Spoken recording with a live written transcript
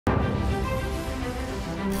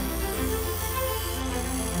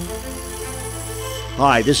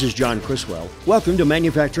Hi, this is John Criswell. Welcome to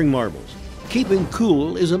Manufacturing Marvels. Keeping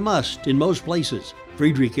cool is a must in most places.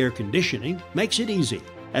 Friedrich Air Conditioning makes it easy.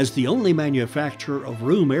 As the only manufacturer of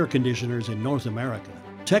room air conditioners in North America,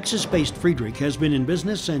 Texas-based Friedrich has been in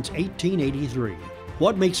business since 1883.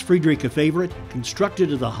 What makes Friedrich a favorite? Constructed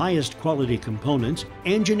to the highest quality components,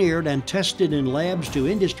 engineered and tested in labs to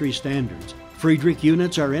industry standards, Friedrich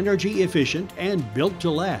units are energy efficient and built to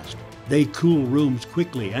last. They cool rooms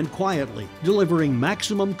quickly and quietly, delivering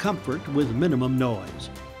maximum comfort with minimum noise.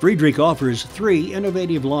 Friedrich offers 3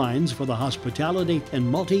 innovative lines for the hospitality and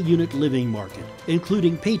multi-unit living market,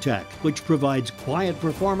 including PTAC, which provides quiet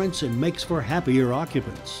performance and makes for happier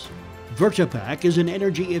occupants. VRP is an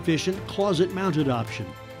energy-efficient closet-mounted option.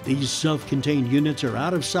 These self-contained units are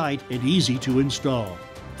out of sight and easy to install.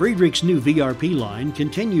 Friedrich's new VRP line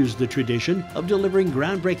continues the tradition of delivering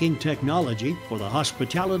groundbreaking technology for the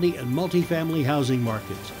hospitality and multifamily housing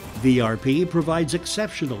markets. VRP provides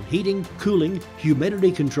exceptional heating, cooling,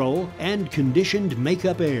 humidity control, and conditioned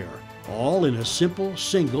makeup air, all in a simple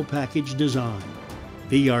single package design.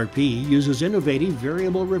 VRP uses innovative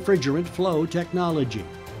variable refrigerant flow technology.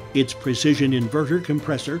 Its precision inverter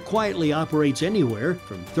compressor quietly operates anywhere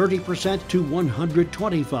from 30% to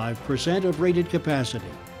 125% of rated capacity,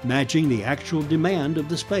 matching the actual demand of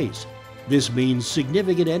the space. This means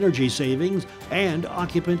significant energy savings and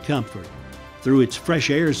occupant comfort. Through its fresh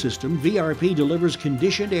air system, VRP delivers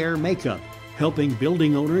conditioned air makeup, helping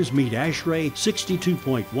building owners meet ASHRAE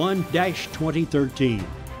 62.1-2013.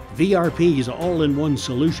 VRP's all-in-one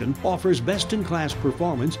solution offers best-in-class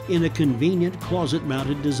performance in a convenient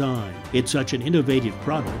closet-mounted design. It's such an innovative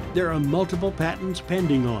product, there are multiple patents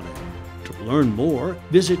pending on it. To learn more,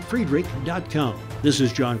 visit Friedrich.com. This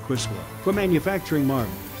is John Criswell for Manufacturing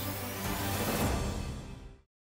Marvels.